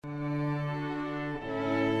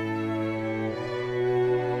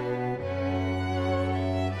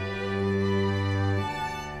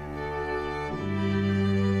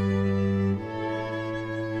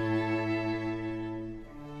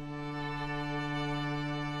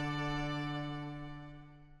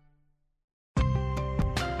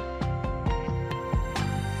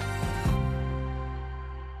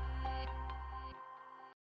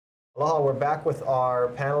Aloha, we're back with our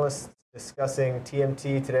panelists discussing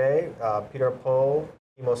TMT today, Peter Poe,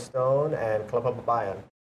 Timo Stone, and Kalepa Babayan.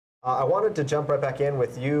 I wanted to jump right back in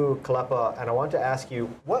with you, Kalepa, and I wanted to ask you,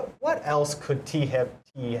 what else could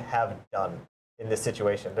TMT have done in this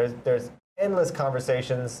situation? There's endless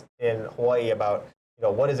conversations in Hawaii about,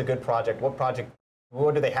 what is a good project, what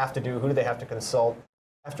do they have to do, who do they have to consult?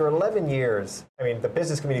 After 11 years, I mean, the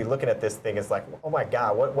business community looking at this thing is like, oh my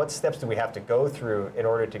God, what steps do we have to go through in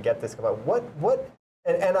order to get this come out?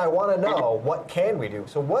 And I want to know, what can we do?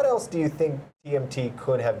 So what else do you think TMT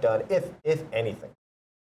could have done, if anything?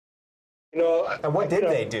 And what did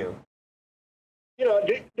they do?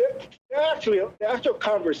 The actual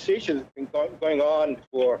conversation has been going on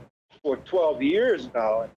for 12 years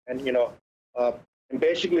now. And, and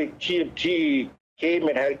basically TMT came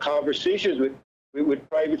and had conversations with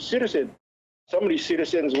private citizens. Some of these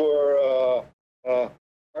citizens are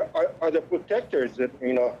the protectors,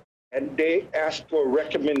 and they asked for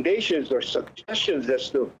recommendations or suggestions as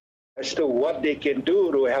to what they can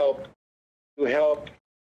do to help.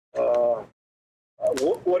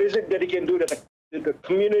 What is it that they can do that the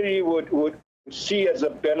community would see as a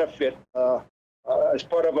benefit, as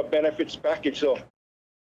part of a benefits package? So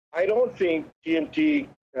I don't think TMT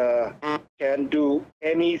can do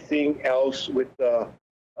anything else with the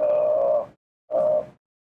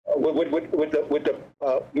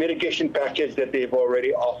mitigation package that they've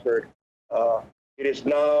already offered. It is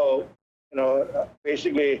now,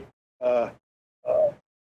 basically, it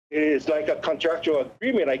is like a contractual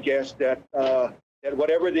agreement, I guess, that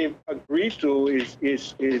whatever they've agreed to is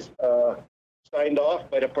signed off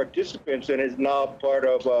by the participants and is now part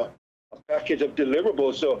of a package of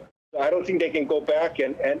deliverables. So I don't think they can go back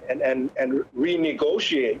and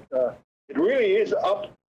renegotiate. It really is up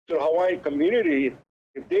to the Hawaiian community.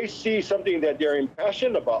 If they see something that they're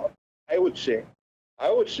impassioned about, I would say,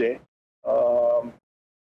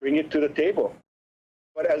 bring it to the table.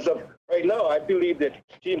 But as of right now, I believe that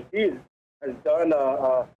TMT has done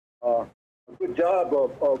a good job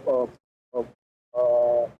of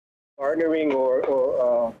partnering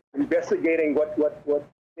or investigating what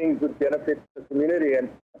things would benefit the community and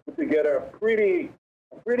put together a pretty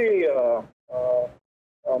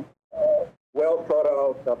well thought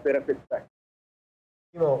out benefits package.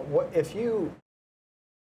 If you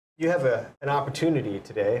have an opportunity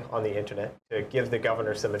today on the internet to give the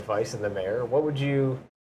governor some advice and the mayor, what would you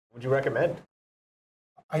recommend?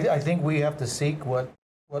 I think we have to seek what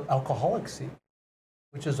alcoholics seek,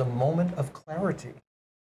 which is a moment of clarity.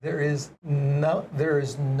 There is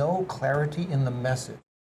no clarity in the message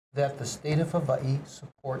that the state of Hawaii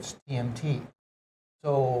supports TMT.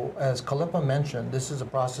 So as Kalepa mentioned, this is a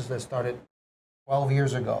process that started 12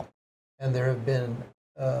 years ago, and there have been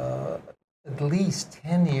at least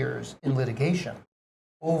 10 years in litigation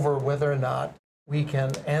over whether or not we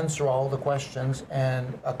can answer all the questions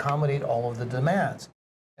and accommodate all of the demands.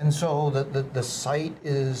 And so the site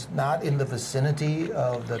is not in the vicinity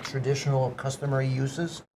of the traditional customary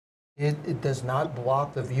uses. It does not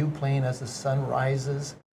block the view plane as the sun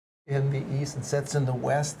rises in the east and sets in the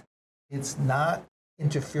west. It's not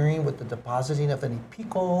interfering with the depositing of any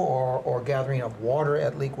piko or gathering of water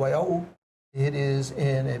at Lake Waiau. It is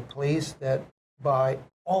in a place that, by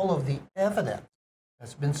all of the evidence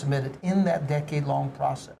that's been submitted in that decade-long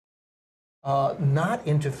process, not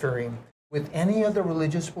interfering with any of the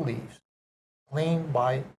religious beliefs claimed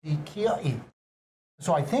by the Kia'i.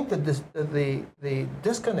 So I think that the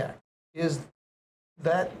disconnect is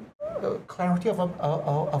that clarity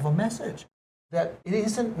of a message, that it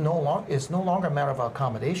is no longer a matter of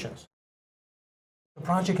accommodations. The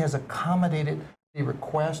project has accommodated the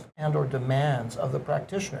request and or demands of the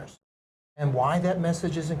practitioners. And why that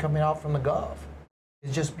message isn't coming out from the Gov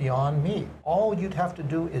is just beyond me. All you'd have to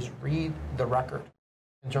do is read the record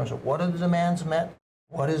in terms of what are the demands met,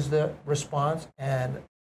 what is the response, and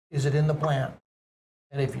is it in the plan?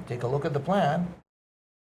 And if you take a look at the plan,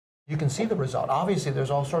 you can see the result. Obviously,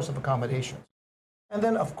 there's all sorts of accommodations. And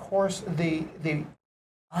then, of course, the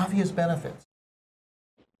obvious benefits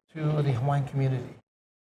to the Hawaiian community.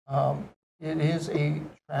 It is a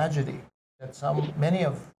tragedy that many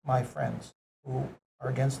of my friends who are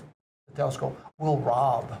against the telescope will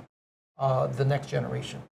rob the next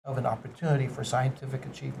generation of an opportunity for scientific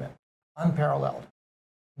achievement, unparalleled.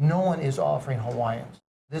 No one is offering Hawaiians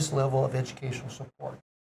this level of educational support,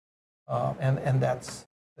 and that's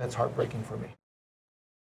heartbreaking for me.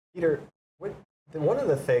 Peter, one of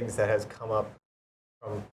the things that has come up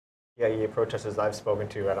from PIEA protesters I've spoken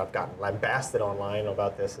to, and I've gotten lambasted online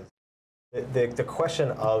about this, is the question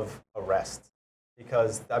of arrests.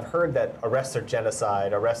 because I've heard that arrests are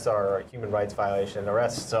genocide, arrests are a human rights violation,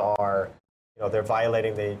 arrests are, they're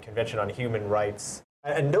violating the Convention on Human Rights.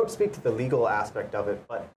 And don't speak to the legal aspect of it,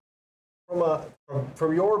 but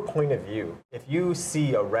from your point of view, if you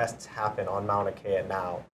see arrests happen on Mauna Kea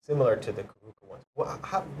now, similar to the Kahuku ones,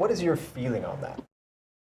 what is your feeling on that?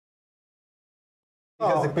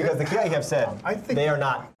 Because the Kiai have said they are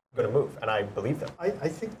not going to move, and I believe them. I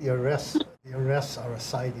think the arrests are a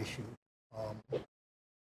side issue.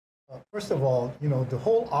 First of all, the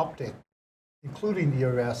whole optic, including the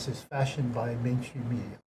arrests, is fashioned by mainstream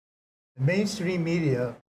media. The mainstream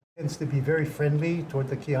media tends to be very friendly toward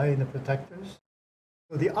the Kiai and the protectors.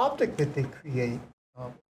 So the optic that they create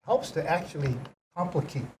helps to actually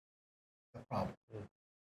complicate the problem.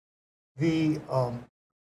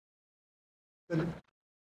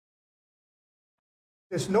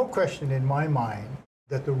 There's no question in my mind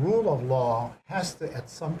that the rule of law has to at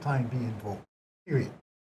some time be invoked, period.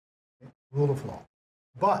 Rule of law.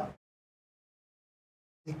 But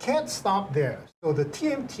you can't stop there. So the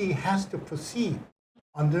TMT has to proceed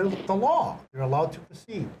under the law. They're allowed to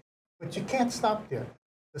proceed. But you can't stop there.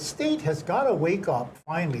 The state has got to wake up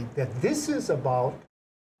finally that this is about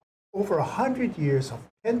over 100 years of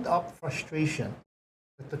pent-up frustration,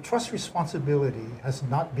 that the trust responsibility has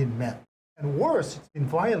not been met. And worse, it's been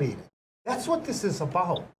violated. That's what this is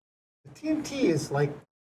about. The TMT is like,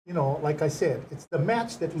 like I said, it's the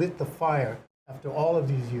match that lit the fire after all of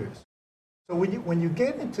these years. So when you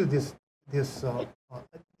get into this, there's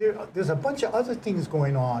a bunch of other things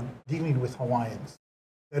going on dealing with Hawaiians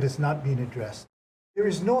that is not being addressed. There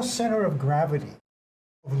is no center of gravity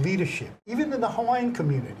of leadership, even in the Hawaiian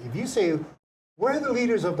community. If you say, where are the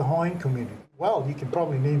leaders of the Hawaiian community? Well, you can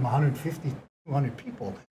probably name 150, 200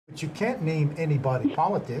 people, but you can't name anybody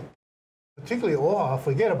politic, particularly Oahu.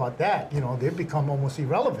 Forget about that. They've become almost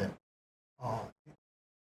irrelevant.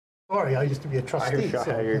 Sorry, I used to be a trustee.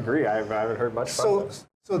 I agree. I haven't heard much from them.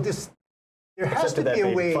 So there has to be a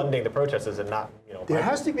way funding the protesters and not, There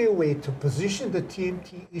has to be a way to position the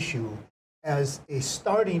TMT issue as a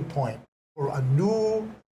starting point for a new,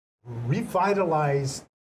 revitalized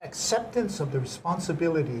acceptance of the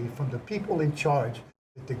responsibility from the people in charge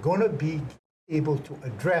that they're going to be able to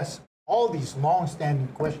address all these long-standing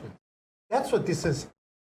questions. That's what this is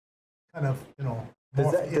kind of,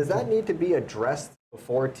 Does that need to be addressed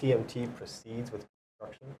before TMT proceeds with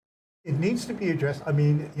construction? It needs to be addressed. I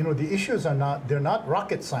mean, the issues they're not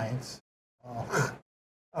rocket science.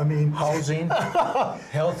 Housing,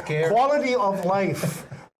 healthcare, quality of life.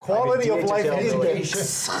 Quality of life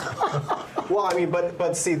index. Well,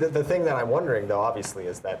 but see, the thing that I'm wondering, though, obviously,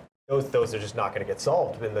 is that those are just not going to get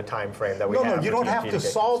solved in the time frame that we have. No, you don't have to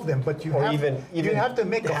solve them, but you have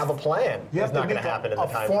to have a plan. You have to make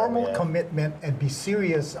a formal commitment and be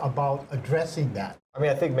serious about addressing that.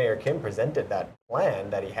 I think Mayor Kim presented that plan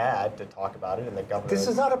that he had to talk about it, and the governor. This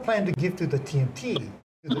is not a plan to give to the TMT.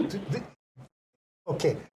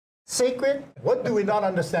 Okay, sacred. What do we not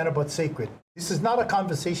understand about sacred? This is not a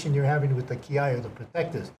conversation you're having with the Kiai or the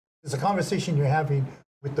protectors. It's a conversation you're having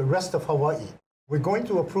with the rest of Hawaii. We're going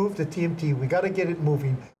to approve the TMT. We got to get it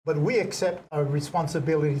moving, but we accept our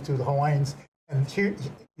responsibility to the Hawaiians, and here,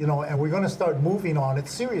 and we're going to start moving on it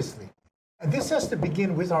seriously. And this has to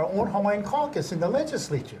begin with our own Hawaiian caucus in the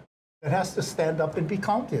legislature that has to stand up and be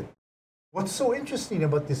counted. What's so interesting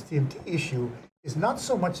about this TMT issue is not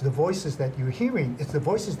so much the voices that you're hearing, it's the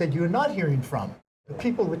voices that you're not hearing from. The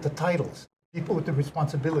people with the titles, people with the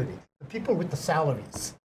responsibility, the people with the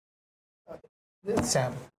salaries.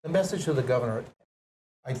 Sam, the message to the governor,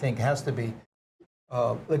 I think, has to be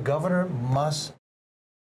the governor must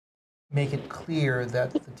make it clear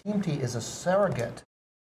that the TMT is a surrogate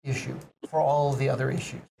issue for all of the other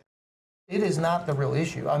issues. It is not the real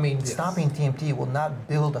issue. Stopping TMT will not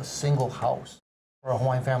build a single house for a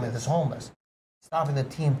Hawaiian family that's homeless. Stopping the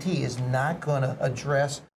TMT is not going to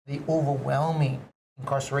address the overwhelming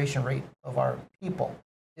incarceration rate of our people.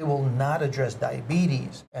 It will not address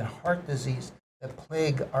diabetes and heart disease that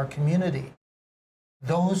plague our community.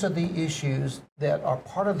 Those are the issues that are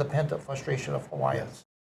part of the pent-up frustration of Hawaiians,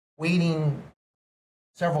 waiting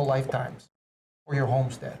several lifetimes for your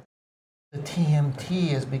homestead. The TMT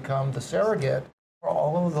has become the surrogate for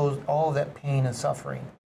all of that pain and suffering.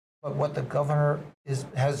 But what the governor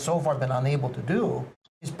has so far been unable to do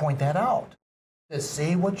is point that out. To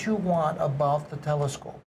say what you want about the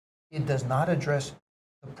telescope, it does not address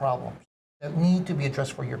the problems that need to be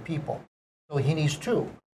addressed for your people. So he needs two.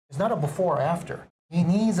 It's not a before or after. He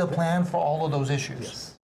needs a plan for all of those issues.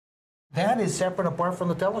 Yes. That is separate and apart from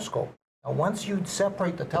the telescope. Now, once you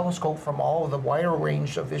separate the telescope from all of the wider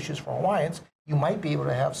range of issues for Hawaiians, you might be able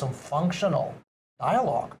to have some functional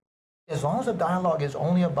dialogue. As long as the dialogue is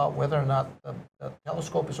only about whether or not the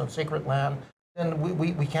telescope is on sacred land, then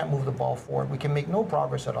we can't move the ball forward. We can make no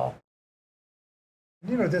progress at all.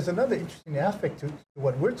 You know, there's another interesting aspect to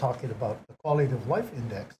what we're talking about, the quality of life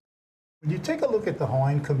index. When you take a look at the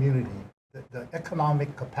Hawaiian community, the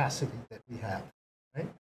economic capacity that we have, right?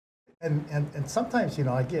 And sometimes, you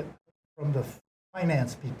know, I get from the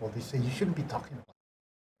finance people, they say you shouldn't be talking about it.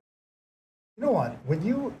 You know what? When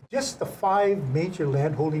you, just the 5 major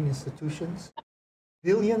landholding institutions,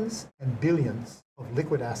 billions and billions of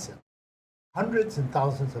liquid assets, hundreds and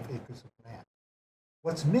thousands of acres of land.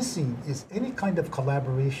 What's missing is any kind of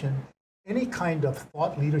collaboration, any kind of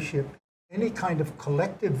thought leadership, any kind of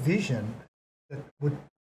collective vision that would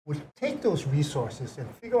take those resources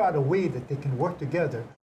and figure out a way that they can work together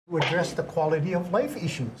to address the quality of life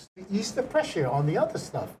issues, to ease the pressure on the other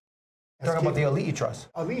stuff. Talking about the Ali'i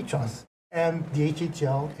Trust. Ali'i Trust and the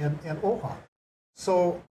HHL and OHA.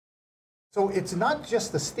 So it's not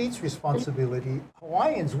just the state's responsibility.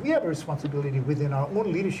 Hawaiians, we have a responsibility within our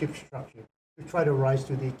own leadership structure to try to rise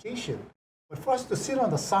to the occasion. But for us to sit on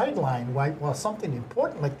the sideline while something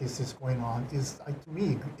important like this is going on is, to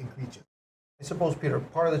me, egregious. I suppose, Peter,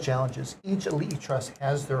 part of the challenge is each Ali'i Trust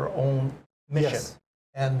has their own mission. Yes.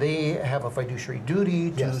 And they have a fiduciary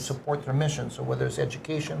duty to Yes. support their mission. So whether it's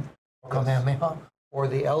education or Kamehameha, or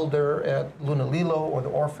the elder at Lunalilo, or the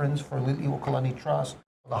orphans for Liliuokalani Trust,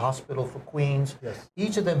 or the hospital for Queens, Yes.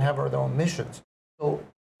 each of them have their own missions. So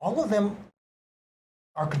all of them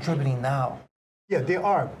are contributing now Yeah, they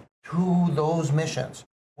are. to those missions.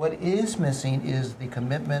 What is missing is the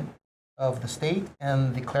commitment of the state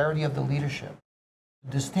and the clarity of the leadership.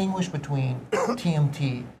 Distinguish between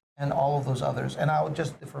TMT and all of those others. And I would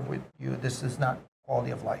just differ with you. This is not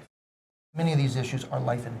quality of life. Many of these issues are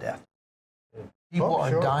life and death. People are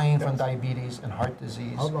sure. dying from Yes. diabetes and heart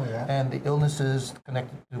disease How about that? and the illnesses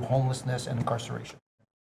connected to homelessness and incarceration.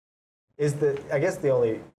 I guess the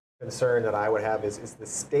only concern that I would have is the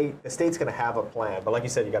state's going to have a plan, but like you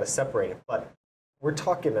said, you got to separate it. But we're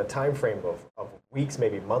talking a time frame of weeks,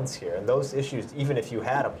 maybe months here, and those issues, even if you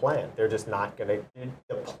had a plan, they're just not going to.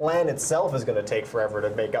 The plan itself is going to take forever to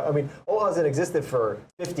make up. I mean, OHA hasn't existed for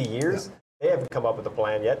 50 years. Yeah. They haven't come up with a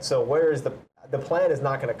plan yet. So where is the plan is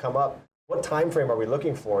not going to come up. What time frame are we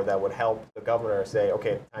looking for that would help the governor say,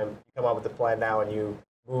 okay, you come up with the plan now and you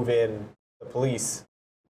move in the police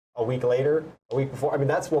a week later, a week before? I mean,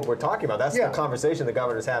 that's what we're talking about. That's the conversation the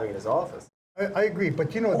governor's having in his office. I agree,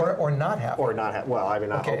 but you know, or not have, or not have. Well, I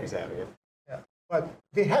mean, I hope he's having it. Yeah, but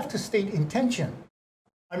they have to state intention.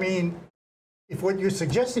 I mean, if what you're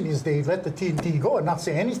suggesting is they let the TNT go and not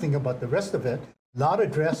say anything about the rest of it, not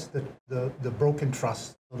address the broken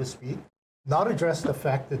trust, so to speak, not address the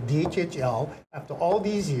fact that DHHL, after all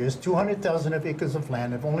these years, 200,000 acres of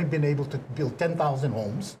land, have only been able to build 10,000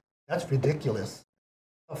 homes. That's ridiculous.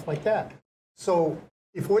 Stuff like that. So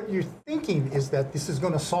if what you're thinking is that this is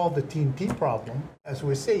going to solve the TNT problem, as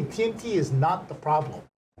we're saying, TNT is not the problem.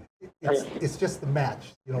 It's just the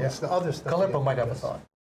match. You know, it's the other stuff. Kalipa might have a thought.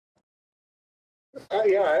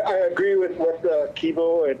 Yeah, I agree with what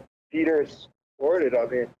Kibo and Peter forwarded. I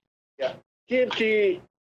mean, yeah, TMT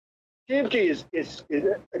is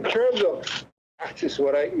in terms of access.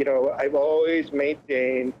 What I've always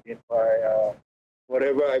maintained in my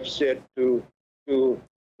whatever I've said to the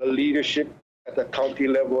leadership at the county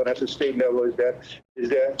level and at the state level is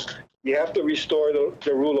that you have to restore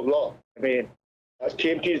the rule of law. I mean,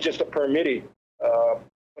 TMT is just a permittee,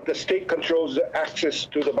 but the state controls the access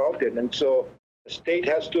to the mountain, and so the state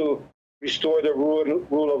has to restore the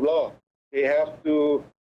rule of law. They have to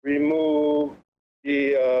remove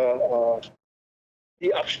the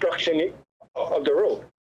obstruction of the road,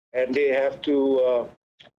 and they have to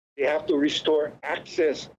restore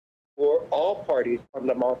access for all parties on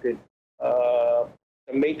the mountain. The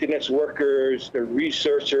maintenance workers, the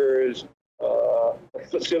researchers, the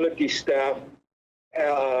facility staff,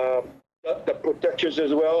 the protectors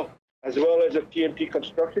as well as the TMT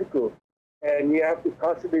construction crew. And you have to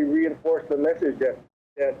constantly reinforce the message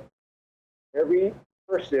that every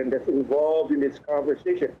person that's involved in this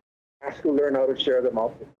conversation has to learn how to share the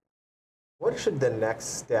mountain. What should the next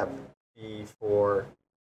step be for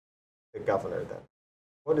the governor then?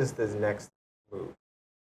 What is the next move?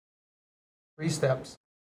 3 steps.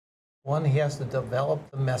 1, he has to develop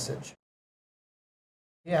the message.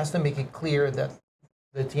 He has to make it clear that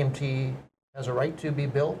the TMT has a right to be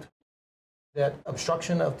built, that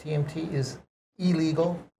obstruction of TMT is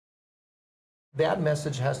illegal. That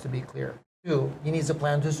message has to be clear. 2, he needs a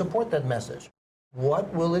plan to support that message.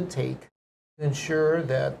 What will it take to ensure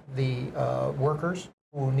that the workers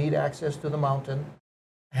who need access to the mountain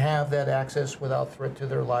have that access without threat to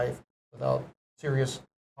their life, without serious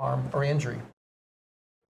harm or injury.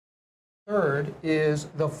 Third is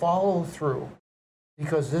the follow through,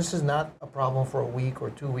 because this is not a problem for a week or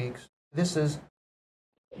 2 weeks. This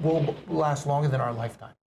will last longer than our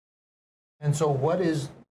lifetime. And so what is,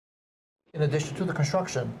 in addition to the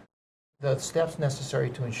construction, the steps necessary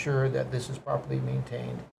to ensure that this is properly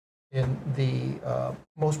maintained in the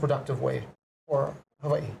most productive way for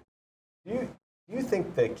Hawaii? Do you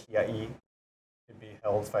think the Kia'i should be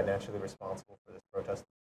held financially responsible for this protest?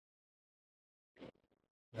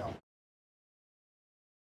 No.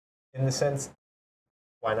 In the sense,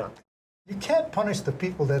 why not? You can't punish the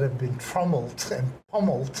people that have been trummeled and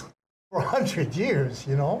pummeled for 100 years,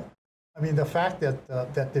 you know? I mean, the fact that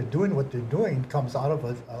they're doing what they're doing comes out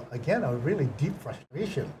of, again, a really deep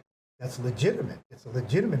frustration that's legitimate. It's a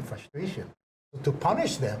legitimate frustration. So to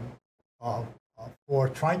punish them for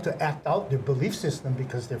trying to act out their belief system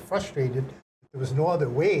because they're frustrated, there was no other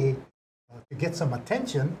way to get some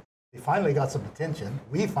attention. They finally got some attention.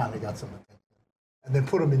 We finally got some attention. And then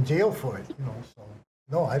put them in jail for it, you know? So,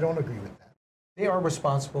 no, I don't agree with that. They are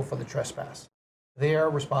responsible for the trespass. They are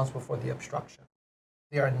responsible for the obstruction.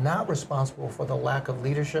 They are not responsible for the lack of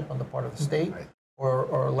leadership on the part of the state, Right.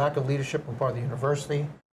 or lack of leadership on the part of the university,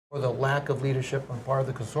 or the lack of leadership on the part of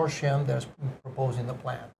the consortium that is proposing the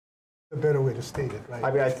plan. A better way to state it, right?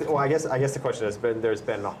 I mean, I guess the question has been, there's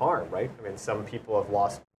been a harm, right? I mean, some people have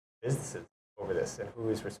lost businesses over this, and who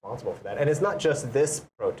is responsible for that? And it's not just this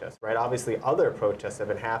protest, right? Obviously, other protests have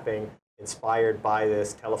been happening inspired by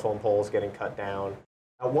this, telephone poles getting cut down.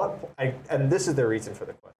 At what and this is the reason for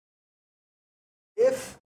the question.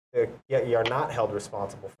 If the Kia'i are not held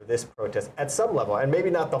responsible for this protest at some level, and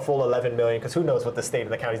maybe not the full 11 million, because who knows what the state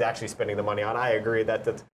and the county is actually spending the money on. I agree that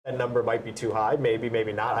that number might be too high,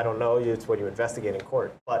 maybe not. I don't know. It's what you investigate in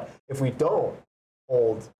court. But if we don't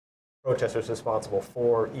hold protesters responsible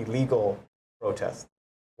for illegal protests,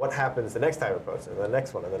 what happens the next time it protest, and the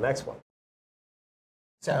next one, and the next one?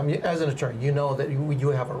 Sam, as an attorney, you know that you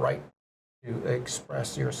have a right to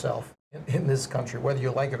express yourself in this country, whether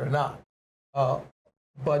you like it or not.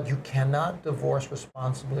 But you cannot divorce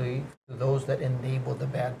responsibility to those that enable the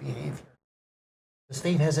bad behavior. The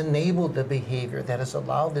state has enabled the behavior that has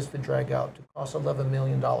allowed this to drag out, to cost $11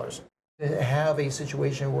 million, to have a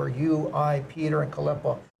situation where you, I, Peter, and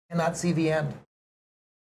Kalepa cannot see the end.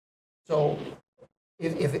 So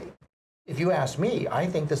if you ask me, I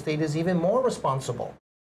think the state is even more responsible.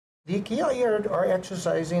 The Kia'i are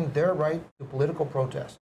exercising their right to political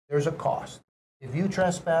protest. There's a cost. If you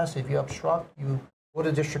trespass, if you obstruct, you go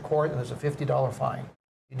to district court and there's a $50 fine.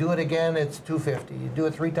 You do it again, it's $250. You do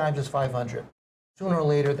it 3 times, it's $500. Sooner or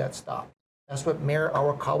later, that stops. That's what Mayor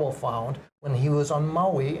Awakawa found when he was on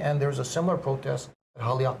Maui, and there's a similar protest at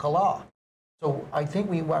Haleakala. So I think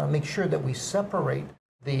we want to make sure that we separate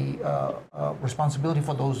the responsibility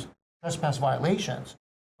for those trespass violations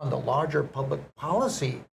from the larger public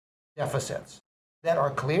policy deficits that are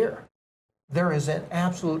clear. There is an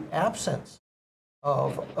absolute absence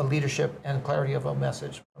of a leadership and clarity of a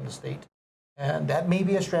message from the state. And that may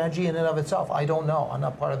be a strategy in and of itself. I don't know. I'm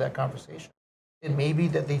not part of that conversation. It may be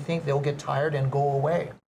that they think they'll get tired and go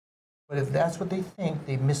away. But if that's what they think,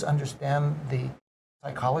 they misunderstand the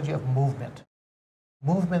psychology of movement.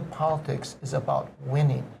 Movement politics is about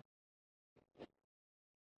winning.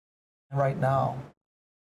 And right now,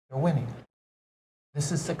 they're winning.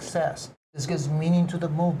 This is success. This gives meaning to the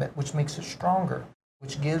movement, which makes it stronger,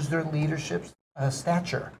 which gives their leadership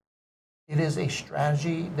stature. It is a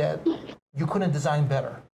strategy that you couldn't design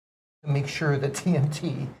better to make sure that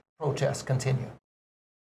TMT protests continue.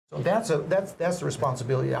 So that's the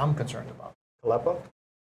responsibility I'm concerned about. Kalepa?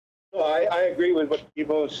 No, I agree with what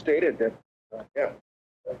Ivo stated. That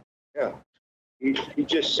he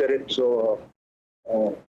just said it so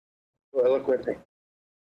eloquently.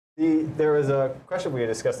 There was a question, we had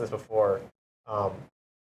discussed this before,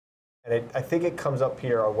 and I think it comes up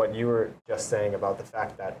here on what you were just saying about the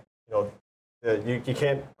fact that you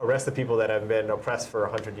can't arrest the people that have been oppressed for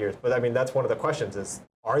 100 years. But I mean, that's one of the questions: is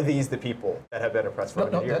are these the people that have been oppressed for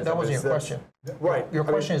 100 years? That wasn't your question. Right. Your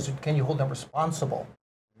question is, can you hold them responsible?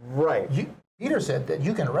 Right. Peter said that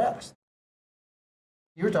you can arrest.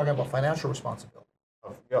 You were talking about financial responsibility,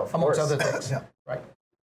 amongst other things. Yeah. Right.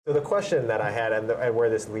 So the question that I had, and where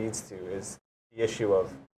this leads to, is the issue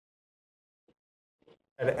of,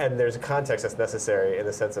 and there's a context that's necessary in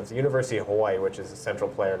the sense of the University of Hawaii, which is a central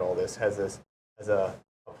player in all this, has this as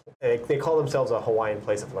they call themselves a Hawaiian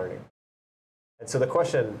place of learning. And so the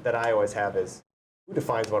question that I always have is, who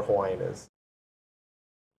defines what Hawaiian is?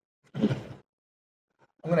 I'm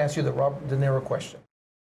going to ask you the Robert De Niro question.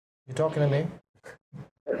 You talking to me?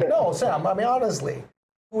 No, Sam, I mean, honestly,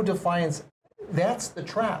 who defines, that's the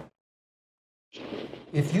trap.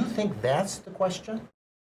 If you think that's the question,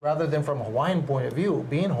 rather than from a Hawaiian point of view,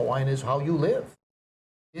 being Hawaiian is how you live.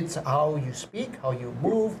 It's how you speak, how you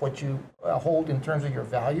move, what you hold in terms of your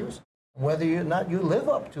values, whether or not you live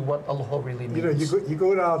up to what aloha really means. You know, you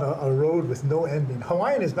go down a road with no ending.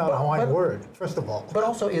 Hawaiian is not a Hawaiian word, first of all. But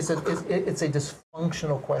also, it's a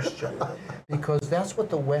dysfunctional question, because that's what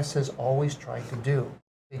the West has always tried to do.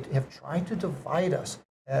 They have tried to divide us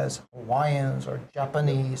as Hawaiians or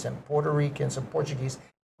Japanese and Puerto Ricans and Portuguese,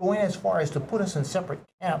 going as far as to put us in separate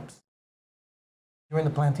camps during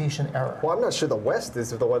the plantation era. Well, I'm not sure the West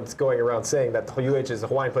is the ones going around saying that the UH is a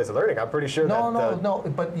Hawaiian place of learning. I'm pretty sure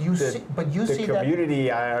But you see the community,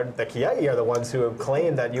 the Kiai are the ones who have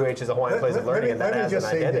claimed that UH is a Hawaiian place of learning, and that has an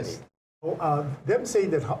identity. Them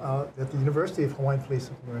saying that that the University of Hawaiian Place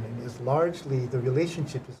of Learning is largely, the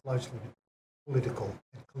relationship is largely political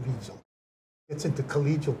and collegial. It's into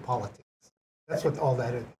collegial politics. That's what all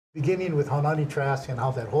that is. Beginning with Haunani Trask and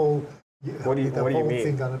how that whole what do you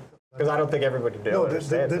mean? Because I don't think everybody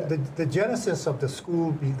understands that. The genesis of the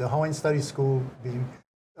school, the Hawaiian Studies School, being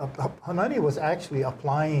Haunani was actually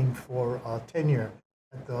applying for tenure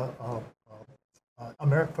at the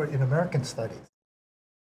in American Studies,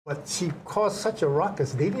 but she caused such a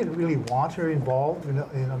ruckus. They didn't really want her involved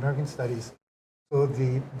in American Studies, so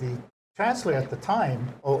the chancellor at the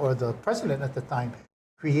time, or the president at the time,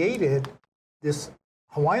 created this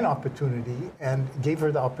Hawaiian opportunity and gave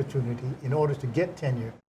her the opportunity in order to get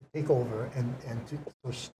tenure, take over,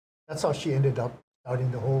 that's how she ended up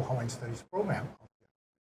starting the whole Hawaiian Studies program.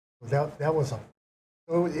 So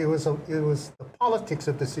it was the politics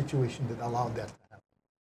of the situation that allowed that to happen.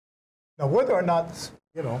 Now, whether or not,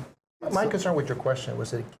 my concern with your question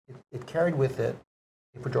was that it carried with it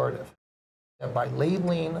a pejorative, that by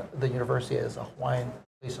labeling the university as a Hawaiian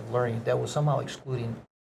place of learning, that was somehow excluding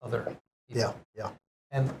other people. Yeah.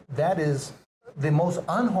 And that is the most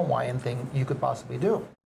un-Hawaiian thing you could possibly do.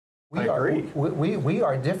 I agree. We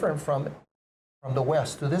are different from the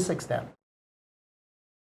West to this extent.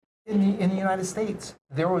 In the United States,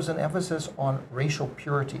 there was an emphasis on racial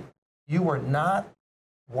purity. You were not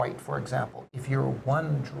white, for example, if you're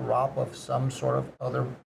one drop of some sort of other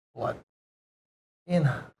blood. In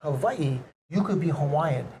Hawaii, you could be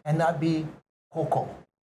Hawaiian and not be Hoko.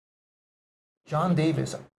 John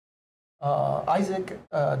Davis, Isaac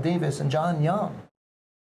Davis, and John Young.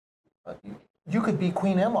 You could be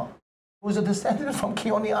Queen Emma, who's a descendant from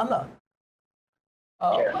Keoneana.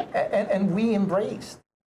 And we embraced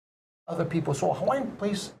other people. So a Hawaiian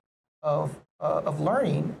place of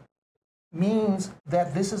learning means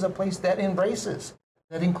that this is a place that embraces,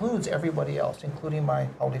 that includes everybody else, including my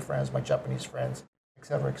Haole friends, my Japanese friends, et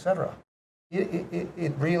cetera, et cetera.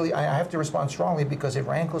 It really, I have to respond strongly because it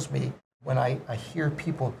rankles me when I hear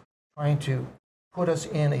people trying to put us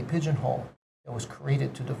in a pigeonhole that was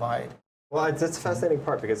created to divide. Well, that's a fascinating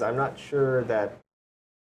part, because I'm not sure that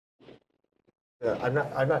I'm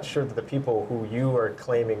not sure that the people who you are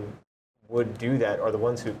claiming would do that are the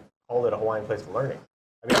ones who call it a Hawaiian place of learning.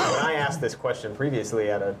 I mean, when I asked this question previously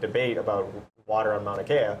at a debate about water on Mauna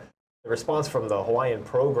Kea, the response from the Hawaiian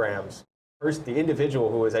programs, first, the individual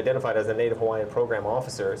who was identified as a Native Hawaiian program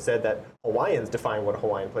officer said that Hawaiians define what a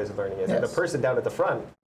Hawaiian place of learning is. Yes. And the person down at the front,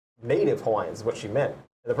 Native Hawaiians is what she meant.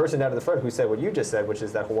 And the person down at the front who said what you just said, which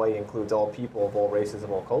is that Hawaii includes all people of all races,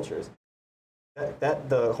 of all cultures, that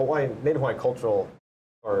the Native Hawaiian cultural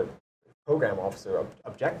or program officer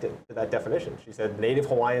objected to that definition. She said Native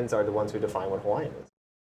Hawaiians are the ones who define what Hawaiian is.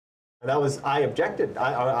 And I objected.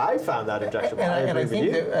 I found that objectionable.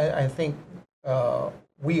 I think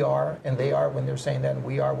we are, and they are when they're saying that, and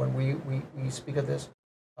we are when we speak of this,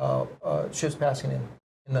 ships passing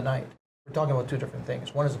in the night. We're talking about two different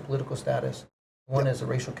things. One is a political status. One is a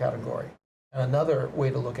racial category. And another way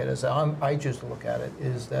to look at it, I choose to look at it,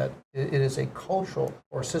 is that it is a cultural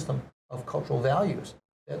or system of cultural values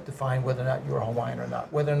that define whether or not you're Hawaiian or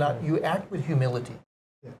not, whether or not you act with humility,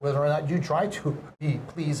 whether or not you try to be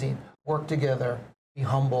pleasing, work together, be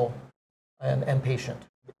humble, and patient.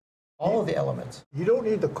 All of the elements. You don't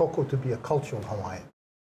need the koko to be a cultural Hawaiian,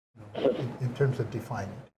 in terms of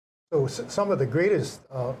defining. So some of the greatest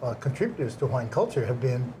contributors to Hawaiian culture have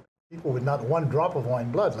been people with not one drop of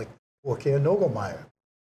Hawaiian blood, like Wakea Nogomeyer,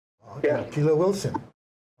 Pila Wilson,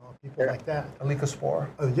 people like that. Alika Spore.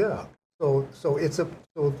 So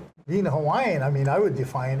being a Hawaiian, I mean, I would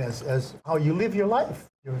define as how you live your life,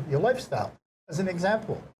 your lifestyle. As an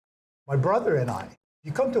example, my brother and I,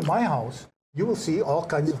 you come to my house, you will see all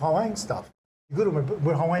kinds of Hawaiian stuff. You go to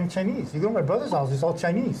we're Hawaiian Chinese. You go to my brother's house, it's all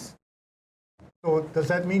Chinese. So does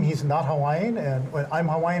that mean he's not Hawaiian and when I'm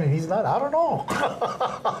Hawaiian and he's not? I don't know.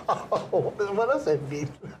 What does that mean?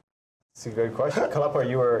 It's a good question. Kalepa,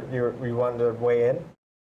 you wanted to weigh in?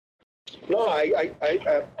 No,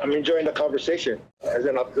 I'm enjoying the conversation as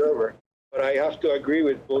an observer, but I have to agree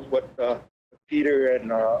with both what Peter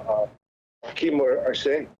and Hakeem are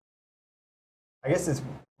saying. I guess it's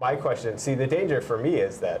my question. See, the danger for me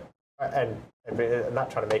is that, and I'm not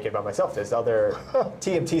trying to make it about myself, there's other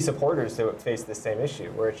TMT supporters who face the same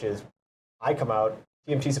issue, which is I come out,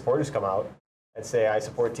 TMT supporters come out and say I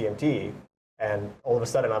support TMT, and all of a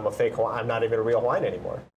sudden I'm a fake Hawaiian, I'm not even a real Hawaiian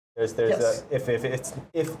anymore. There's Yes.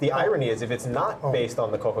 if the irony is if it's not based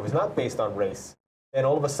on the COCO, if it's not based on race, then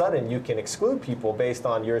all of a sudden you can exclude people based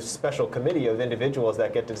on your special committee of individuals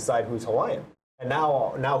that get to decide who's Hawaiian. And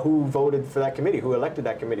now who voted for that committee, who elected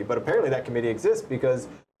that committee? But apparently that committee exists because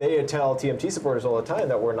they tell TMT supporters all the time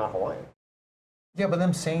that we're not Hawaiian. Yeah, but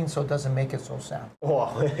them saying so doesn't make it so sad.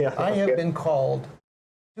 Well, yeah. I have been called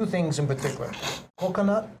two things in particular,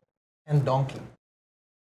 coconut and donkey.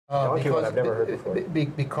 Donkey one I've never heard before.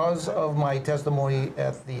 Because of my testimony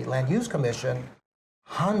at the Land Use Commission,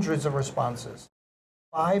 hundreds of responses,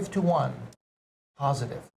 5-1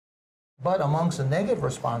 positive. But amongst the negative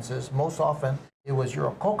responses, most often it was you're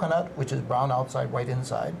a coconut, which is brown outside, white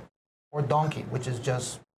inside, or donkey, which is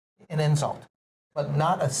just an insult. But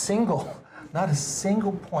not a single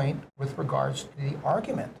point with regards to the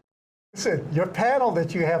argument. Listen, your panel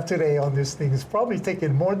that you have today on this thing is probably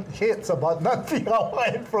taking more hits about not being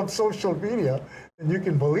Hawaiian from social media than you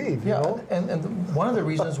can believe. Yeah, You know? and one of the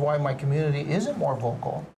reasons why my community isn't more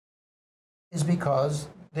vocal is because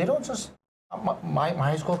they don't just. My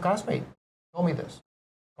high school classmate told me this.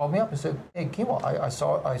 Called me up and said, "Hey, Kimo, I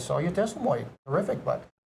saw your testimony. Terrific, but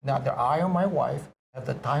neither I or my wife have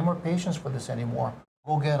the time or patience for this anymore.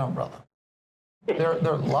 Go get them, brother." There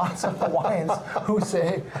are lots of Hawaiians who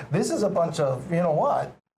say, "This is a bunch of, you know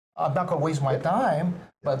what? I'm not going to waste my time,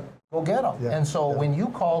 but go get them." Yeah, And so when you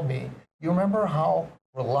called me, you remember how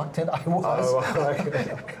reluctant I was.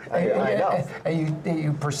 I know. And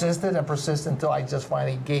you persisted and persisted until I just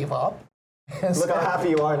finally gave up. And Look how said, happy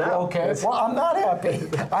you are now. Okay, well, I'm not happy.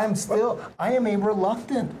 I am a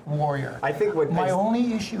reluctant warrior. I think what My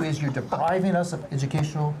only issue is you're depriving us of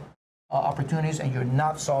educational opportunities and you're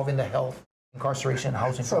not solving the health, incarceration, and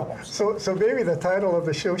housing problems. So maybe the title of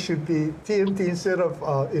the show should be TMT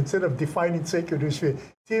instead of defining sacred history,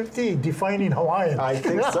 TMT defining Hawaiian. I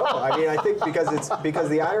think so. I mean, I think because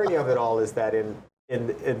the irony of it all is that in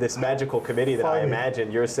this magical committee that I Funny.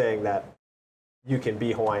 imagine, you're saying that you can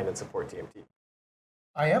be Hawaiian and support TMT.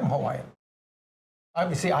 I am Hawaiian.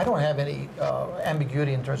 See, I don't have any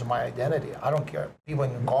ambiguity in terms of my identity. I don't care. People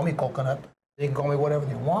can call me coconut. They can call me whatever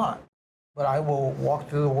they want. But I will walk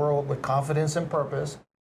through the world with confidence and purpose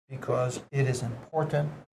because it is important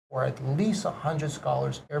for at least 100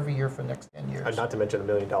 scholars every year for the next 10 years. And not to mention $1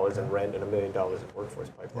 million in rent and $1 million in workforce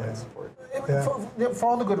pipeline support. Yeah. For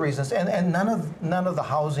all the good reasons. And none of the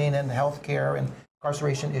housing and healthcare and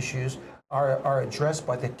incarceration issues are addressed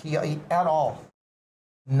by the Kiai at all.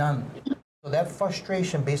 None. So that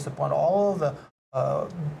frustration based upon all the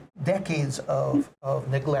decades of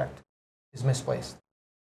neglect is misplaced.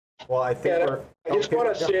 Well, I think I just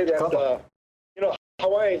want to say that,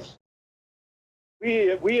 Hawaiians,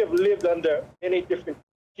 we have lived under many different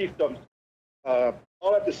chiefdoms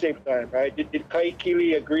all at the same time, right? Did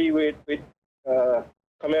Kaikili agree with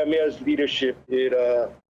Kamehameha's leadership? Did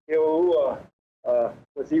Keohua,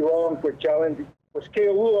 was he wrong for challenging? Was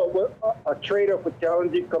Keohua a traitor for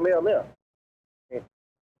challenging Kamehameha?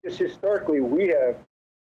 Just historically, we have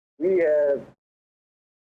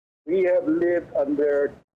lived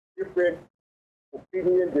under different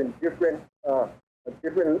opinions and different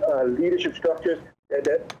leadership structures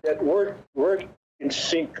that work in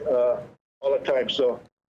sync all the time. So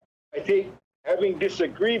I think having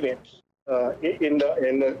disagreements in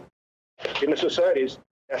the societies,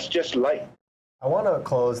 that's just life. I want to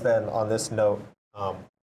close then on this note,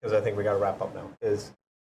 because I think we got to wrap up now, is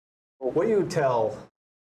what do you tell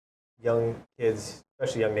young kids,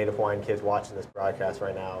 especially young Native Hawaiian kids watching this broadcast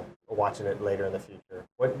right now, or watching it later in the future?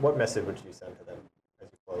 What message would you send to them as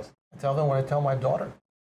you close? I tell them what I tell my daughter,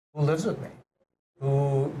 who lives with me,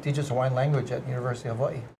 who teaches Hawaiian language at University of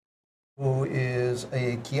Hawaii, who is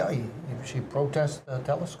a kiai. She protests the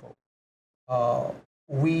telescope.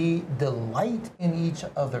 We delight in each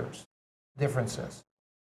other's differences.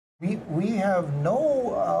 We have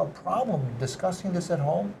no problem discussing this at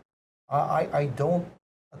home. I don't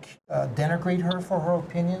denigrate her for her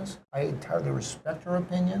opinions. I entirely respect her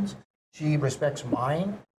opinions. She respects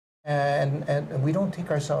mine, and we don't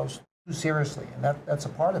take ourselves too seriously, and that's a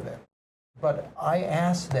part of it. But I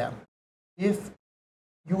ask them, if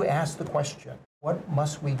you ask the question, what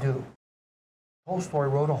must we do? Tolstoy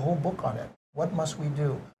wrote a whole book on it. What must we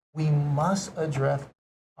do? We must address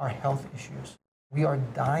our health issues. We are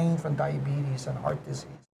dying from diabetes and heart disease.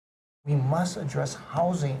 We must address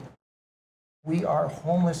housing. We are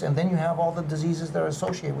homeless, and then you have all the diseases that are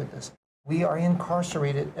associated with this. We are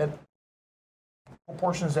incarcerated at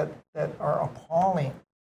proportions that are appalling.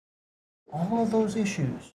 All of those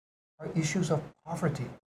issues are issues of poverty.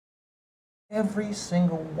 Every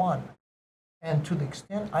single one. And to the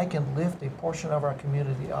extent I can lift a portion of our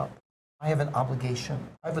community up, I have an obligation.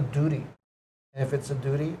 I have a duty. And if it's a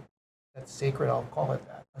duty that's sacred, I'll call it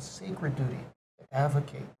that. A sacred duty to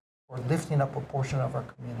advocate for lifting up a portion of our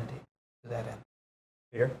community to that end.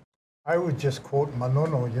 Peter? I would just quote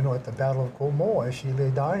Manono, at the Battle of Como as she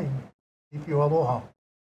lay dying. Keep your aloha.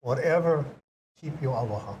 Whatever, keep your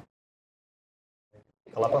aloha.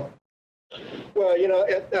 Kalepa? Well,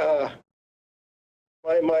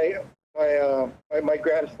 my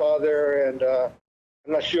grandfather, and I'm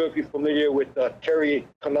not sure if you're familiar with Terry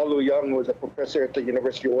Kanalu Young, who was a professor at the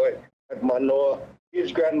University of Hawaii at Manoa.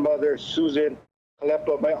 His grandmother, Susan,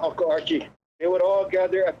 Kalepa, my uncle Archie, they would all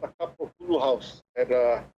gather at the Kapapulu house, and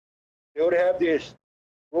they would have these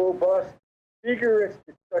robust, vigorous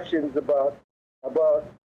discussions about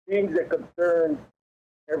things that concern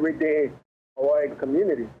everyday Hawaiian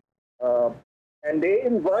community. And they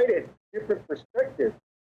invited different perspectives.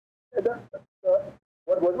 And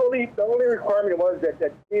what was the only requirement was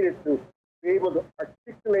that needed to be able to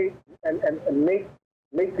articulate and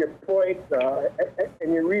make your point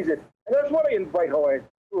and your reason. And that's what I invite Hawaiians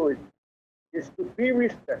to is to be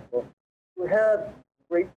respectful, to have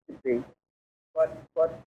great debate, but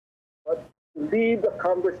to lead the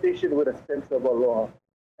conversation with a sense of aloha.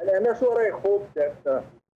 And that's what I hope that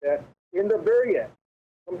in the very end,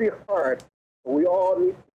 from the heart, we all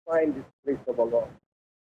need to find this place of aloha.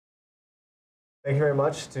 Thank you very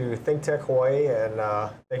much to Think Tech Hawaii, and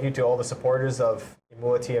thank you to all the supporters of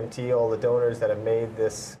Imua TMT, all the donors that have made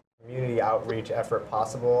this community outreach effort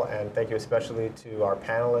possible, and thank you especially to our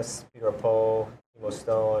panelists, Peter Po, Timo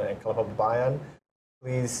Stone, and Kalepa Babayan.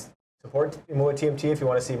 Please support Imua TMT if you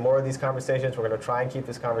want to see more of these conversations. We're going to try and keep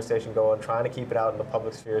this conversation going, trying to keep it out in the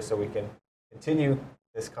public sphere so we can continue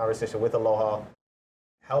this conversation with aloha,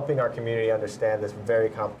 helping our community understand this very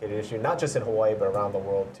complicated issue, not just in Hawaii, but around the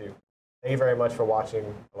world too. Thank you very much for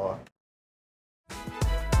watching. Aloha.